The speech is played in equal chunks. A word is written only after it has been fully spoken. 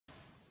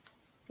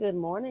Good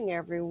morning,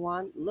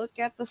 everyone. Look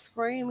at the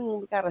screen.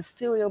 We got a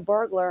serial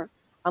burglar.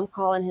 I'm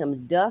calling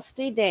him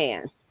Dusty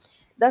Dan.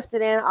 Dusty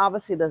Dan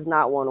obviously does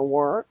not want to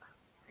work.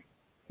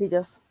 He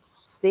just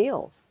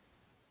steals.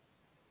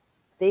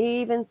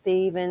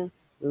 Thieving,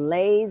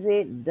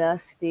 lazy,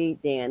 Dusty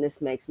Dan.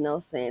 This makes no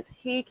sense.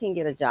 He can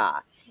get a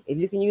job. If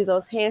you can use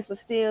those hands to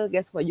steal,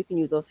 guess what? You can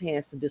use those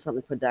hands to do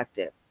something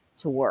productive,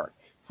 to work.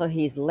 So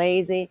he's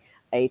lazy,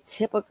 a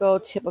typical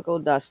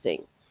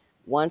Dusty.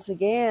 Once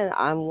again,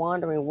 I'm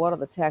wondering, what are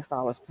the tax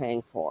dollars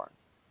paying for?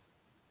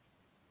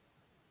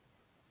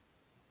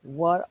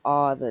 What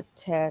are the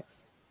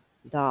tax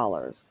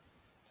dollars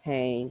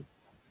paying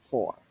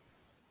for?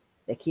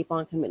 They keep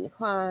on committing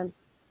crimes.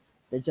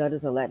 The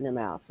judges are letting them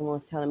out.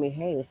 Someone's telling me,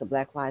 hey, it's a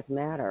Black Lives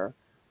Matter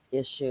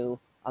issue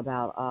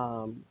about,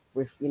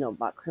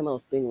 about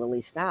criminals being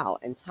released out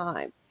in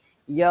time.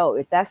 Yo,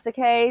 if that's the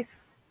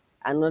case,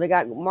 I know they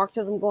got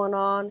Marxism going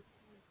on.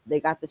 They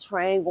got the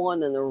train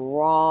going in the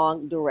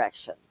wrong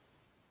direction.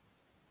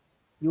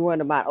 You're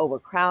worried about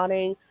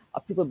overcrowding,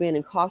 of people being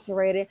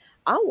incarcerated.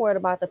 I'm worried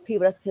about the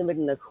people that's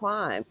committing the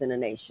crimes in the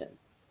nation.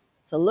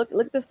 So look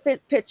at this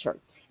picture,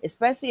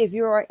 especially if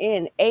you're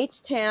in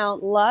H-Town,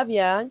 love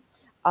ya,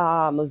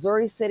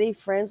 Missouri City,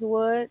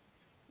 Friendswood.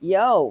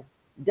 Yo,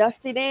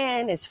 Dusty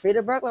Dan is free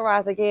to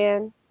burglarize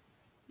again.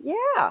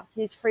 Yeah,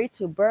 he's free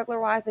to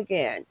burglarize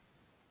again.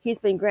 He's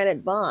been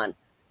granted bond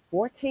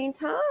 14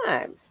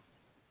 times.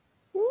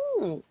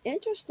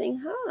 Interesting,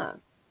 huh?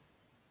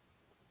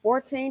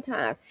 14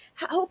 times.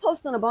 Who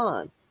posting a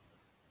bond?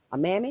 A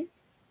mammy?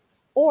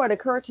 Or it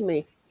occurred to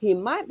me, he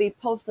might be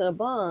posting a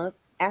bond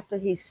after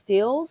he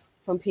steals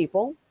from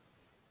people,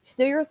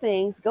 steal your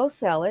things, go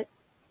sell it,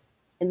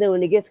 and then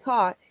when he gets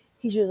caught,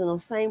 he's using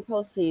those same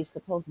proceeds to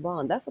post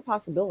bond. That's a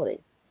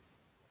possibility.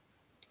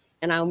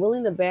 And I'm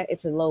willing to bet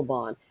it's a low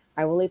bond.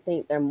 I really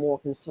think they're more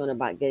concerned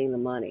about getting the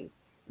money.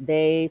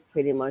 They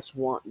pretty much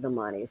want the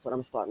money. Is what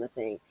I'm starting to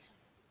think.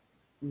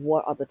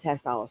 What are the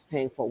tax dollars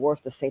paying for? Where's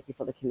the safety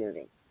for the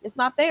community? It's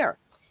not there.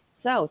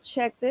 So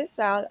check this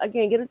out.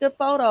 Again, get a good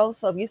photo.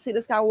 So if you see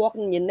this guy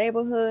walking in your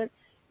neighborhood,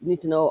 you need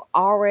to know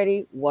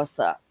already what's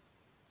up.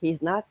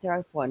 He's not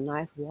there for a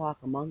nice walk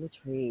among the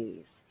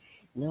trees.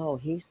 No,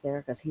 he's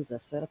there because he's a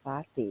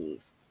certified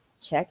thief.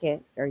 Check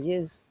it. Fair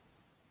use.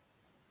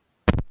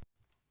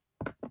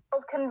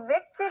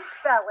 Convicted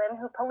felon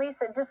who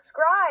police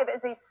describe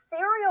as a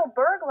serial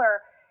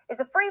burglar is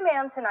a free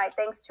man tonight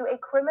thanks to a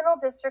criminal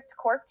district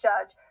court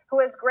judge who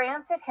has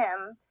granted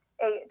him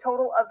a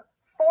total of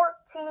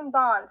 14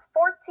 bonds.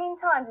 14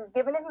 times has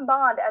given him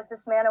bond as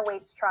this man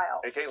awaits trial.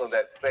 Hey, Caitlin,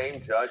 that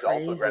same judge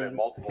also granted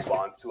multiple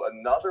bonds to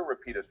another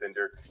repeat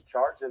offender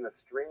charged in a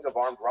string of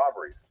armed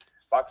robberies.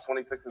 Fox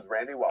 26's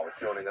Randy Wallace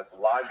joining us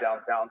live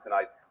downtown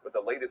tonight with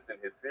the latest in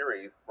his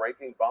series,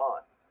 Breaking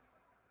Bond.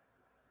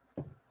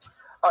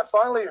 I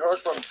finally heard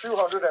from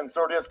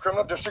 230th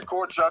Criminal District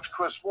Court Judge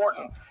Chris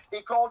Morton.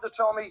 He called to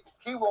tell me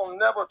he will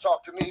never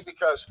talk to me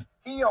because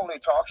he only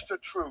talks to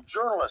true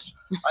journalists.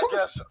 I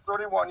guess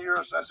 31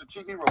 years as a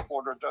TV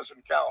reporter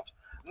doesn't count.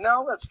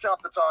 Now let's count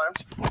the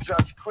times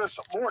Judge Chris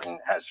Morton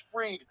has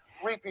freed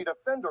repeat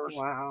offenders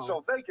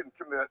so they can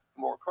commit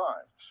more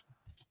crimes.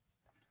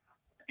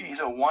 He's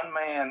a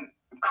one-man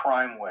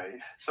crime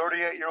wave.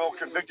 38-year-old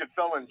convicted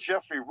felon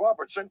Jeffrey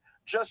Robertson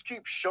just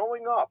keeps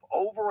showing up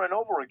over and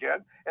over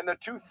again in the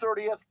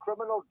 230th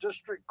Criminal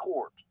District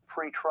Court.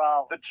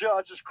 Pre-trial. The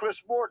judge is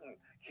Chris Morton.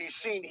 He's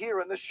seen here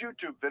in this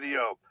YouTube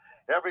video.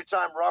 Every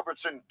time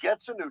Robertson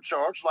gets a new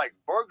charge like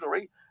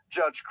burglary,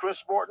 Judge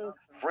Chris Morton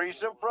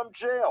frees him from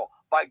jail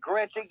by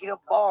granting him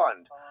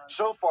bond.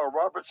 So far,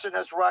 Robertson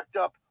has racked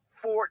up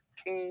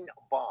 14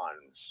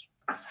 bonds.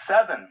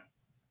 7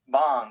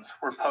 bonds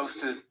were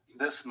posted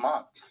this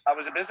month. I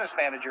was a business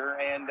manager,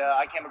 and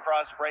I came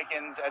across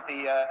break-ins at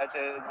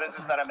the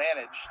business that I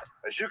managed.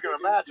 As you can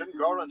imagine,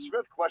 Garland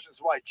Smith questions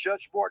why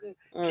Judge Morton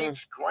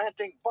keeps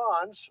granting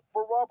bonds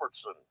for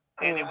Robertson.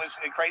 And it was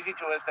crazy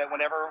to us that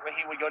whenever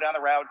he would go down the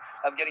route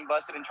of getting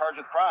busted and charged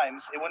with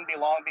crimes, it wouldn't be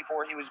long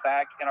before he was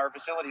back in our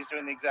facilities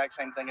doing the exact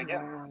same thing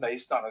again.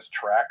 Based on his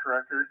track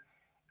record,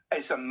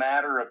 it's a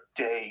matter of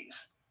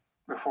days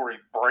before he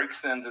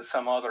breaks into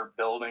some other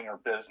building or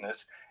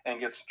business and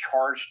gets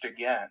charged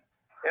again.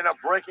 In a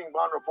breaking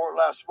bond report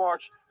last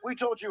March, we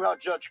told you how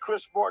Judge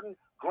Chris Morton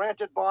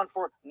granted bond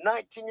for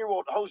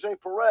 19-year-old Jose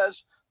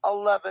Perez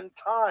 11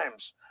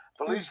 times.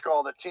 Police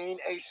call the teen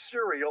a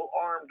serial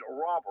armed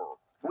robber.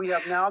 We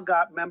have now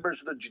got members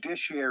of the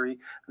judiciary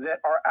that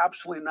are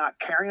absolutely not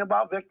caring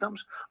about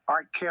victims,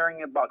 aren't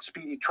caring about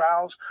speedy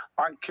trials,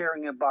 aren't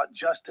caring about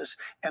justice,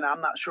 and I'm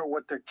not sure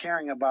what they're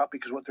caring about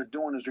because what they're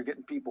doing is they're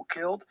getting people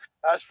killed.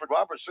 As for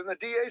Robertson, the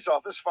DA's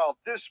office filed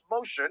this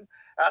motion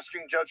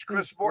asking Judge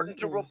Chris Morton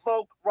to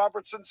revoke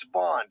Robertson's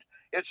bond.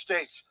 It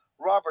states,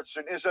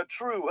 Robertson is a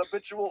true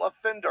habitual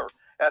offender.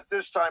 At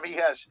this time, he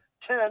has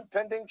 10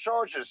 pending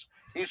charges.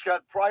 He's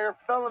got prior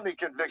felony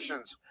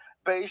convictions.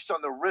 Based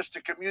on the risk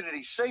to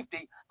community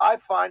safety, I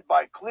find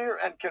by clear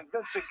and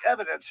convincing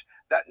evidence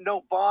that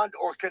no bond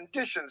or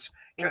conditions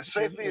can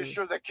safely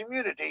assure the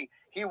community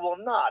he will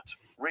not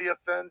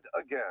reoffend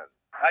again.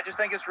 I just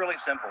think it's really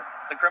simple.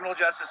 The criminal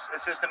justice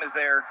system is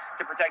there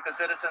to protect the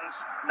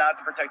citizens, not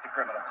to protect the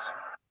criminals.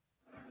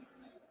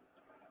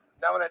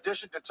 Now, in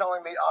addition to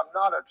telling me I'm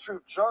not a true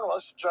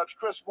journalist, Judge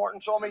Chris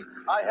Morton told me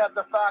I had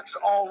the facts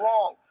all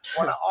wrong.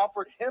 When I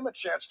offered him a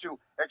chance to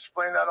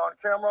explain that on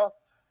camera,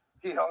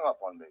 he hung up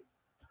on me.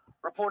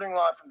 Reporting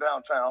live from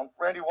downtown,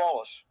 Randy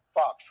Wallace,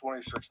 Fox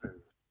 26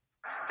 News.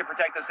 To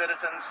protect the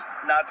citizens,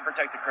 not to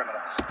protect the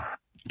criminals.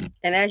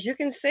 And as you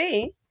can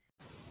see,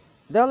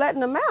 they're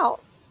letting them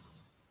out.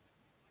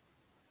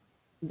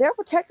 They're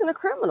protecting the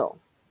criminal.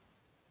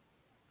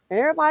 And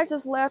everybody's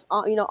just left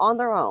on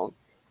their own.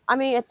 I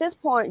mean, at this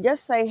point,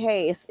 just say,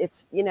 hey,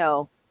 it's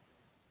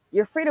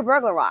you're free to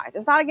burglarize.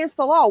 It's not against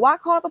the law. Why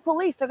call the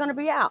police? They're going to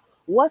be out.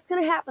 What's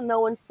going to happen,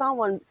 though,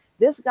 when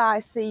this guy,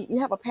 see, you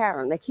have a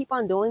pattern. They keep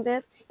on doing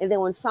this, and then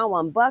when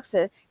someone bucks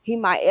it, he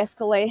might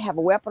escalate, have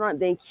a weapon on it,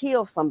 then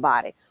kill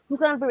somebody. Who's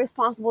going to be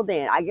responsible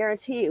then? I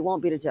guarantee it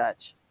won't be the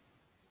judge.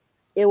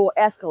 It will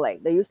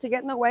escalate. They used to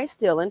get in the way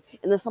stealing,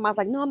 and then somebody's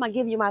like, no, I'm going to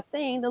give you my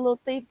thing. The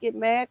little thief get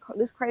mad.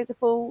 This crazy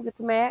fool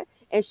gets mad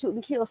and shoot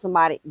and kill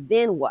somebody.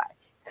 Then what?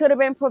 Could have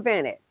been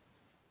prevented.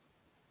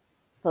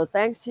 So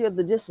thanks to your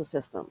judicial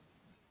system,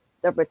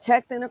 they're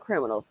protecting the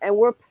criminals, and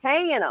we're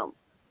paying them.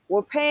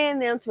 We're paying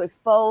them to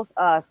expose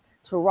us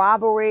to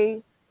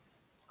robbery,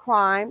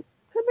 crime,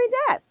 could be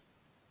death.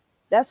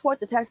 That's what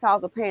the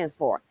textiles are paying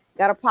for.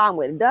 Got a problem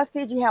with it.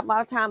 Dusty, you have a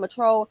lot of time to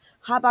troll.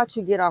 How about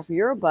you get off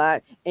your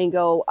butt and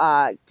go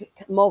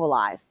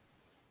mobilize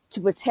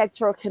to protect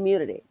your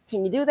community?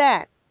 Can you do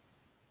that?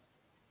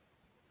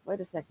 Wait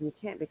a second, you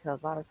can't,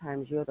 because a lot of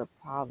times you're the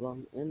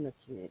problem in the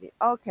community.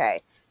 Okay,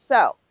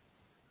 so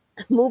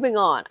moving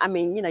on. I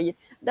mean,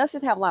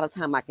 Dusty have a lot of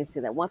time. I can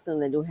see that. One thing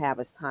they do have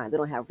is time. They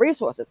don't have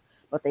resources,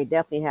 but they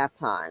definitely have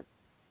time.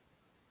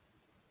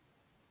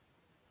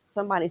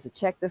 Somebody needs to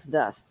check this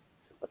dust.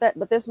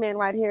 But this man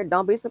right here,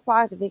 don't be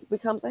surprised if he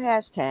becomes a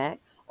hashtag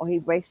or he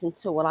breaks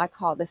into what I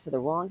call this, the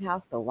wrong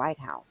house, the right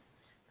house.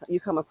 You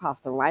come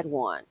across the right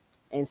one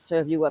and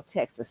serve you up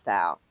Texas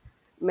style.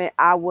 Man,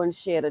 I wouldn't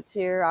shed a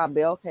tear. I'll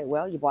be okay.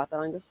 Well, you bought that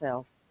on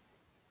yourself.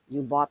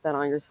 You bought that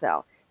on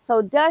yourself.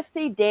 So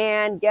Dusty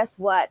Dan, guess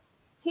what?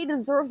 He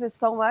deserves it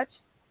so much.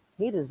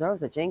 He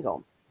deserves a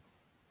jingle.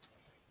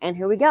 And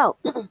here we go.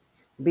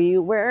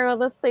 Beware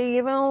the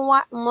thieving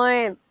white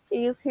man.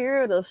 He's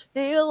here to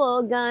steal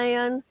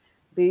again.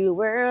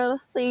 Beware the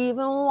thieving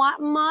white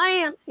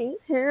man.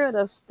 He's here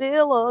to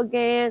steal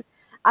again.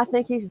 I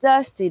think he's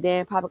Dusty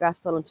Dan. Probably got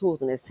stolen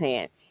tools in his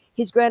hand.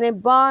 He's granting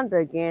bond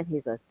again.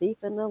 He's a thief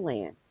in the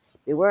land.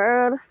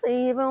 Beware the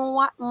thieving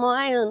white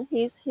man.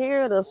 He's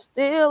here to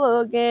steal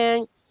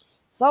again.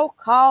 So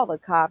call the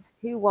cops.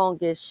 He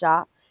won't get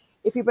shot.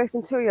 If he breaks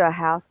into your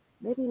house,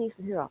 maybe he needs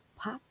to hear a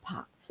pop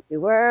pop.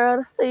 Beware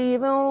the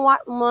thieving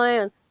white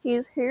man.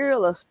 He's here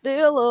to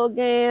steal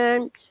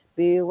again.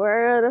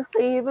 Beware the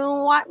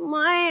thieving white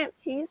man.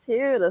 He's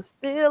here to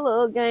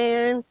steal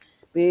again.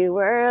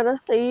 Beware the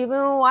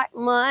thieving white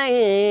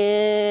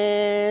man.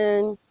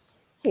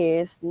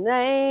 His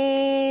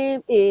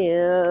name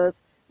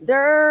is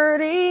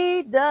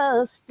Dirty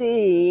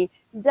Dusty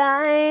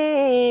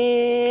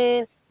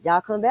Dan.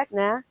 Y'all come back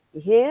now. You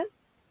hear?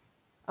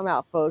 I'm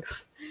out,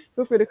 folks.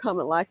 Feel free to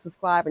comment, like,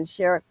 subscribe, and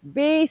share it.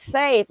 Be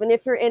safe. And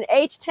if you're in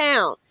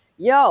H-Town,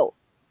 yo,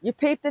 you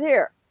peeped it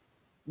here.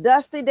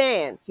 Dusty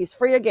Dan, he's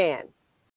free again.